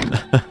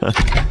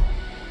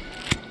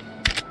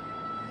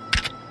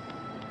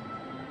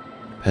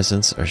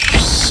 Peasants are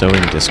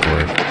sowing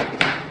discord.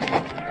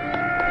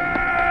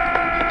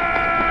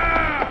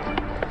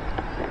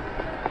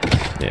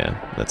 Yeah,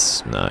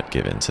 let's not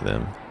give in to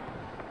them.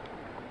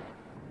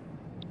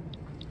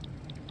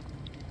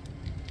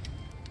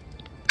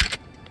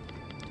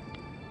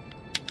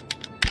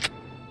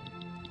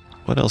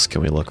 What else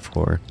can we look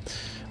for?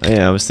 Oh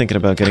yeah, I was thinking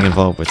about getting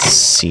involved with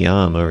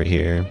Siam over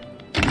here.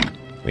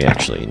 We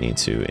actually need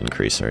to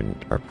increase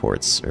our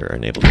ports, or our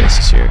naval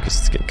bases here, because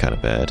it's getting kind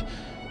of bad.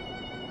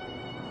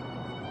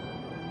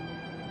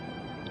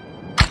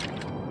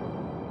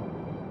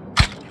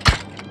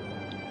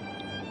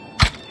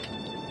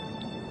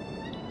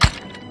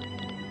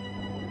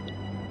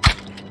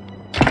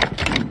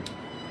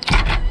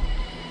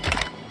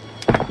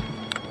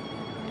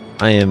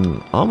 I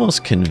am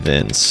almost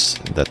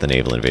convinced that the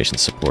naval invasion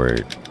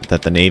support,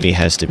 that the Navy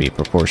has to be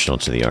proportional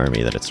to the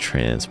army that it's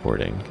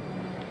transporting.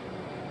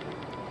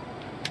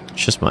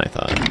 It's just my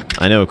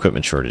thought. I know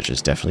equipment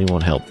shortages definitely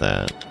won't help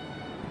that,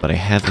 but I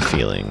have a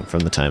feeling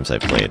from the times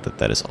I've played that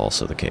that is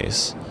also the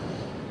case.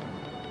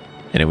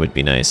 And it would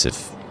be nice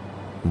if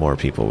more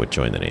people would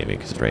join the Navy,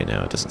 because right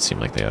now it doesn't seem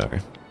like they are.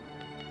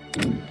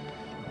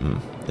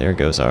 There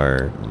goes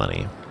our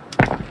money.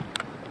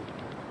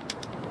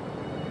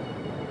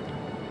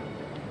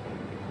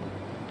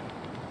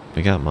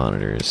 We got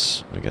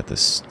monitors. We got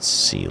this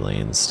sea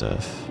lane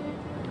stuff.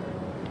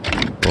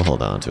 We'll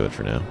hold on to it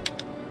for now.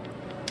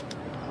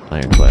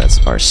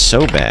 Ironclads are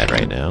so bad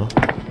right now.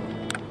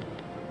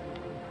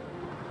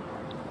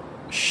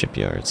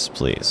 Shipyards,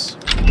 please.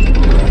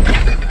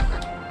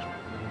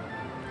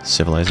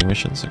 Civilizing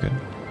missions, okay.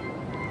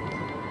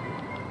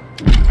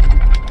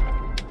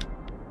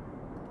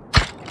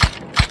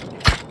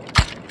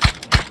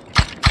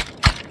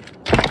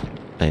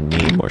 I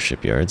need more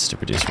shipyards to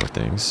produce more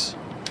things.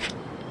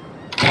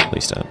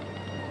 Please stop.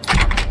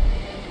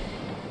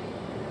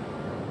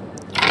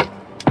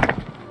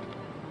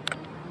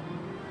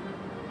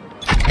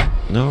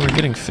 No, we're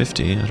getting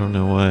 50. I don't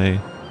know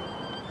why.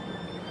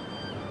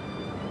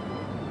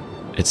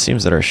 It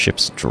seems that our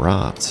ships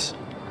dropped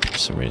for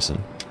some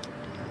reason.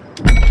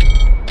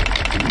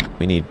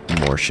 We need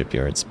more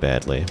shipyards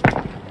badly.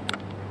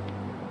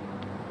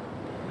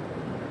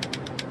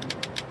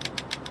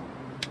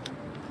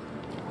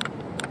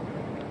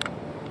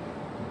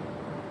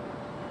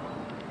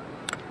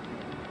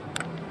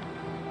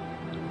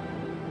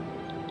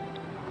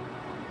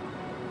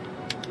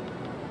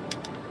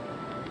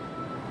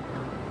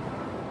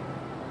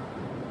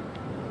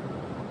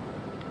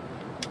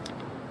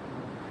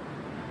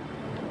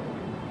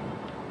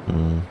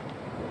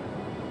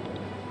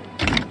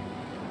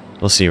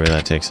 We'll see where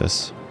that takes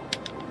us.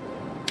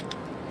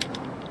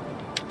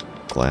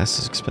 Glass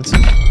is expensive.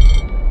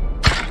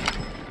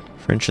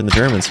 French and the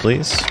Germans,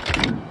 please.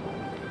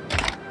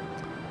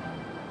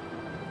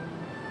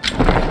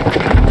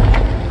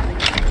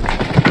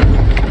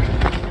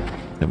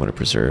 I want to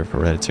preserve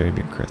hereditary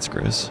bureaucrats,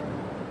 gross.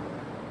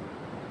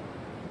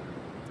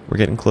 We're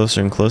getting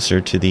closer and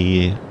closer to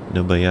the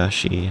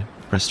Nobuyashi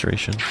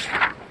restoration.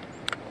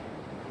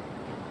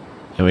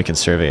 And we can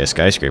survey a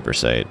skyscraper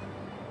site.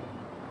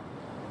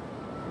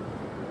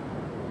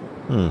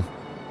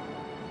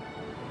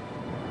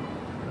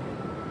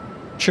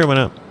 Sure, why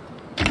not?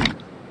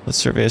 Let's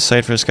survey a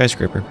site for a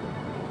skyscraper.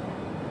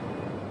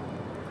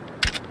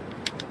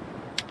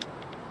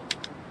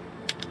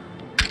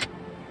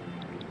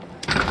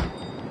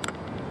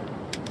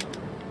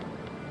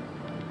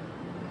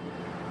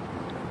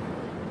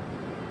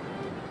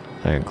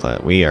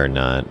 Ironclad. We are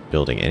not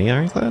building any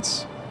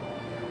ironclads?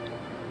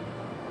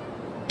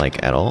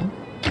 Like, at all?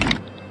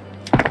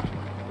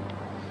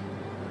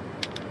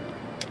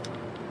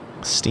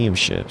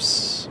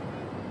 Steamships.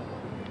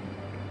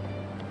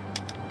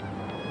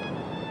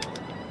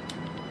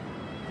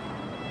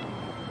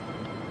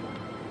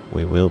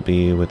 We will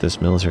be with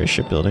this military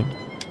shipbuilding.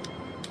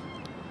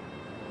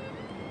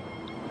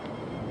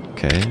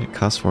 Okay, it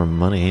costs more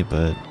money,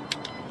 but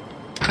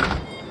I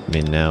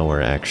mean, now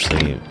we're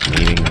actually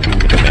meeting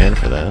the demand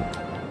for that.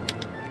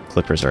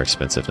 Clippers are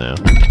expensive now.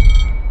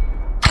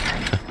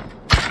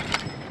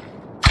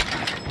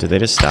 Did they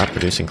just stop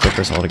producing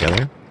clippers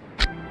altogether?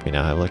 We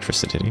now have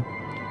electricity.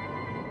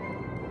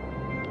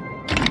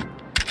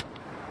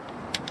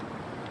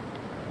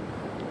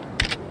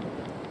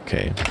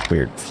 Okay,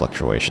 weird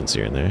fluctuations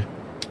here and there.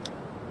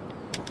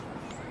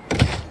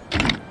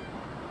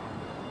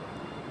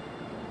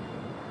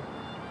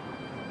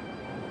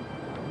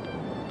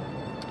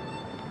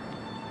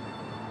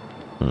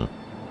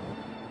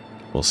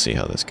 We'll see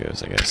how this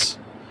goes, I guess.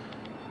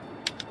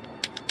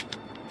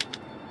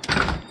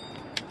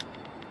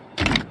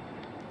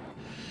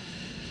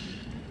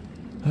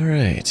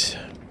 Alright.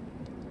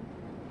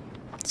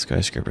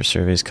 Skyscraper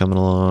survey's coming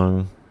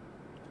along.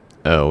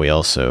 Oh, we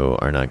also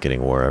are not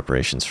getting war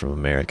operations from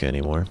America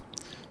anymore.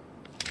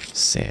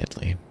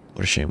 Sadly.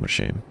 What a shame, what a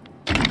shame.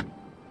 I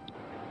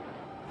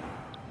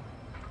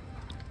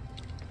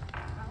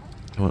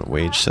want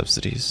wage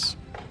subsidies.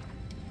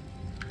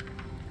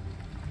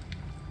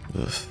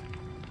 Ugh.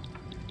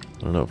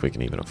 I don't know if we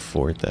can even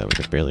afford that. We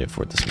could barely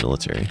afford this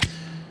military.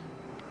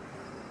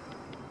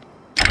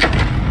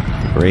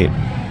 Great.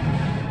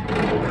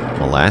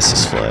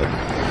 Molasses flood.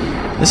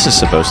 This is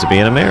supposed to be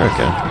in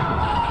America.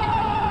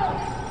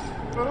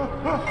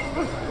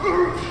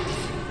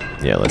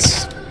 Yeah,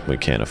 we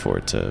can't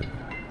afford to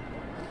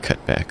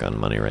cut back on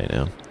money right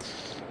now.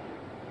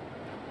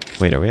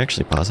 Wait, are we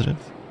actually positive?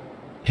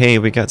 Hey,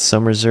 we got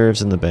some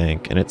reserves in the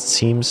bank, and it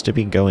seems to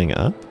be going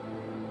up?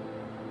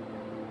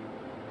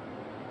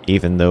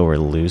 Even though we're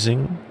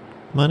losing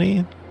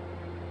money?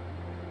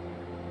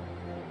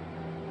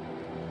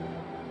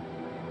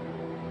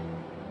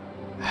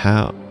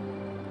 How?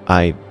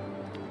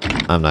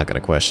 I'm not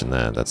gonna question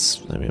that.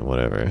 That's, I mean,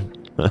 whatever.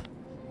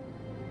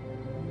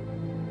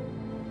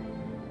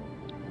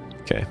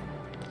 Okay.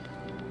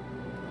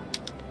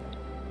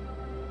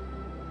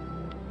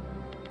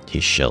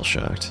 He's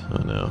shell-shocked.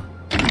 Oh no.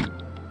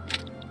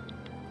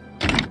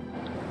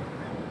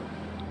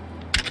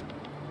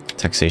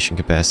 Taxation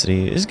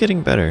capacity is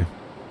getting better.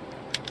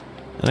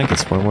 And I get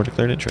far more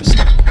declared interest.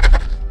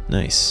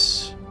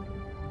 Nice.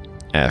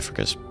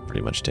 Africa's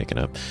pretty much taken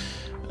up.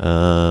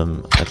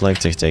 I'd like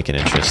to take an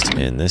interest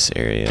in this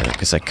area,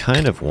 because I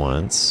kind of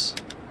want...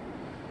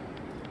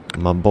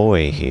 My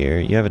boy here,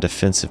 you have a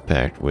defensive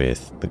pact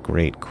with the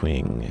Great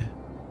Queen.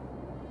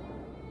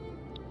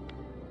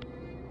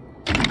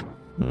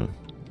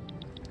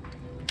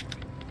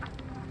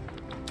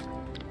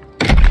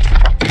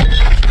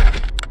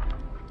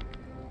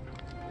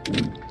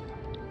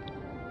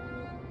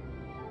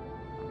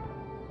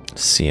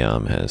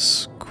 Siam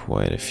has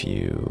quite a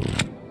few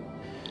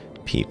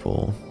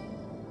people.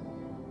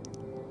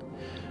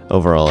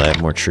 Overall, I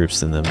have more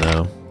troops than them,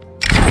 though.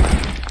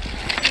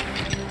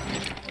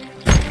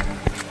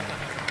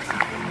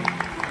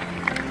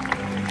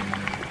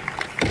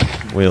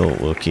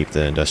 We'll keep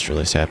the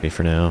industrialists happy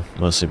for now,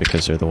 mostly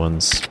because they're the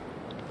ones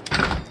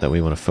that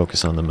we want to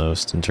focus on the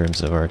most in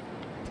terms of our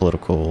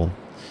political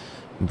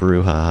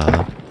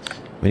brouhaha.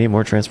 We need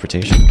more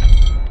transportation.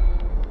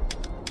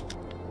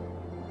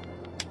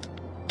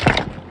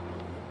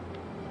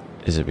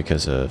 Is it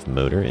because of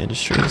motor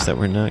industries that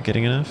we're not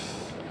getting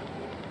enough?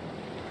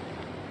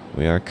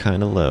 We are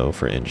kind of low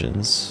for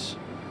engines.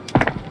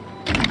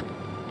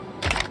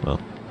 Well,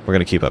 we're going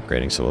to keep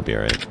upgrading, so we'll be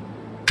alright.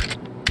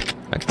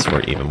 I can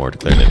support even more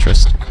declared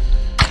interest.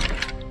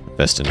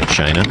 Invest into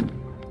China.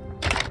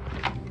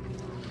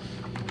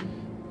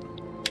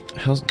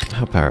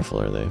 How powerful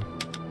are they?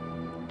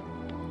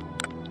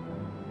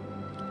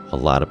 A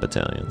lot of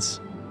battalions.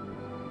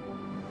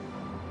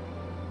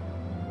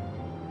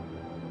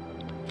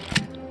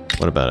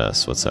 What about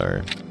us? What's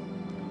our...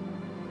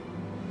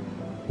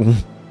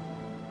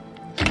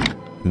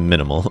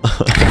 Minimal.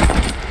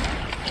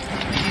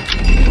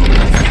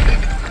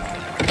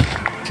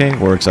 Okay,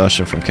 war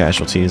exhaustion from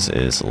casualties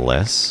is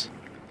less.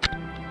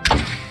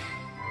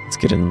 Let's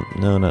get in...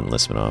 No, not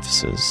enlistment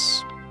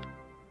offices.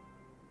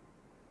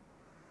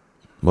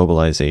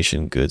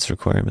 Mobilization goods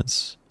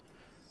requirements.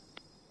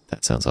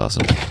 That sounds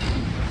awesome.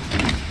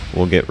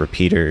 We'll get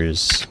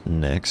repeaters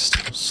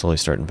next. Slowly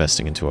start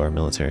investing into our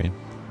military.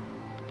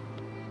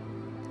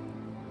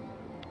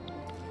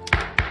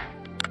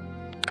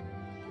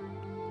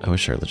 I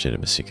wish our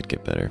legitimacy could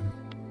get better.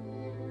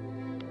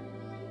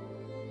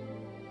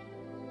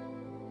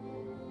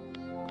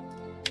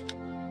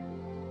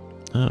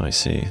 Oh, I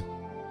see.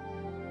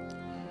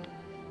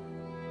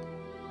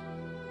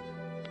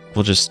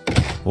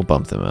 We'll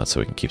bump them out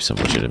so we can keep some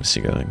legitimacy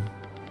going.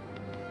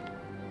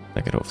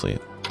 I could hopefully...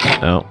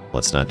 No,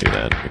 let's not do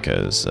that,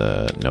 because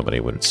nobody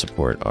would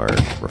support our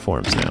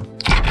reforms now.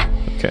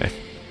 Okay.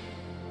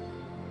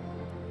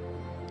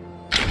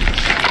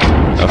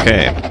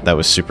 Okay, that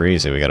was super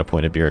easy. We got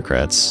appointed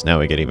bureaucrats. Now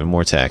we get even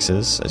more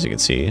taxes, as you can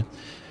see.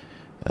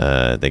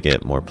 They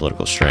get more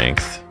political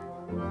strength,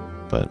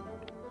 but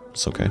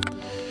it's okay.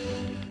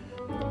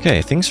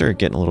 Okay, things are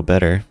getting a little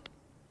better.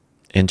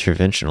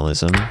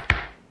 Interventionalism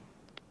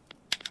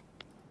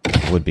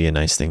would be a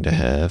nice thing to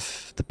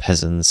have. The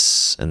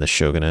peasants and the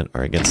shogunate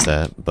are against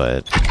that,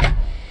 but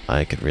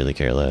I could really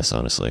care less,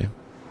 honestly.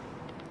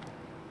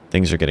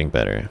 Things are getting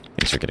better.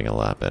 Things are getting a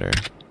lot better.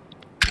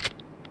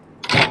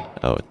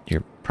 Oh,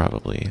 you're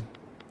probably...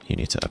 You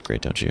need to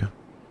upgrade, don't you?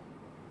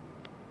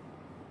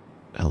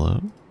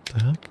 Hello?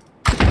 The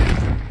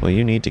heck? Well,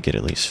 you need to get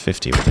at least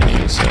 50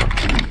 within you, so... You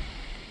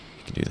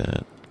can do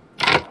that.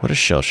 What does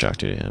shell shock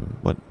do to him?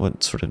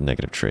 What sort of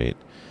negative trait?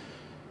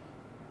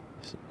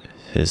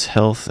 His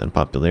health and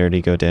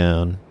popularity go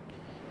down.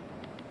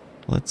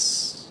 We'll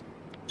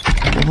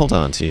hold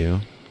on to you.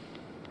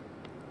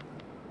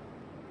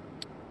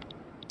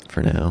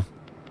 For now.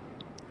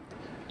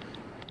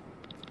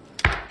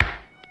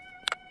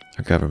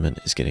 Our government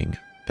is getting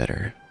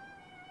better.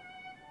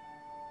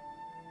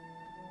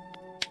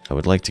 I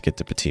would like to get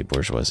the petite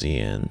bourgeoisie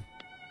in.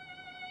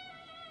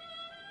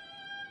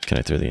 Can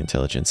I throw the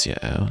intelligentsia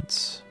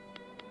out?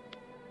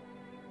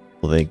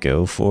 Will they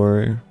go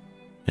for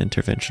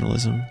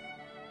interventionalism?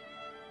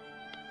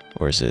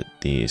 Or is it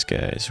these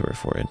guys who are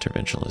for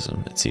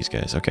interventionism? It's these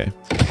guys. Okay.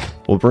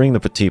 We'll bring the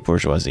petite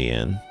bourgeoisie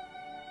in.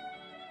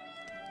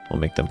 We'll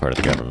make them part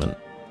of the government.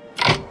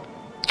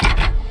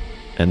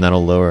 And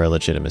that'll lower our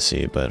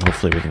legitimacy, but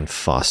hopefully we can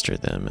foster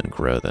them and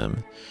grow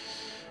them.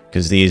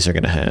 Because these are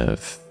going to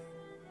have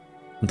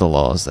the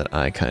laws that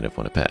I kind of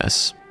want to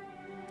pass.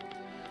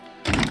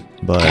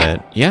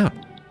 But, yeah.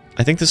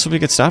 I think this will be a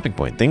good stopping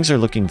point. Things are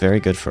looking very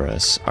good for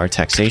us. Our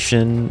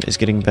taxation is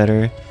getting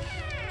better.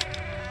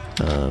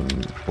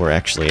 We're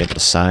actually able to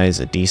size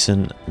a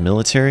decent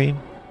military.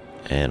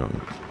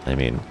 And, I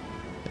mean,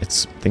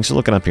 things are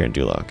looking up here in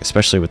Duloc,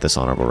 especially with this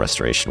honorable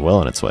restoration well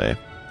on its way.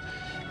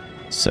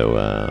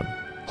 So,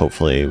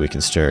 hopefully we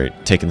can start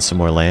taking some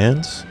more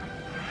lands.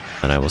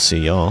 And I will see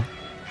y'all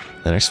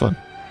in the next one.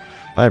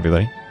 Bye,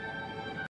 everybody.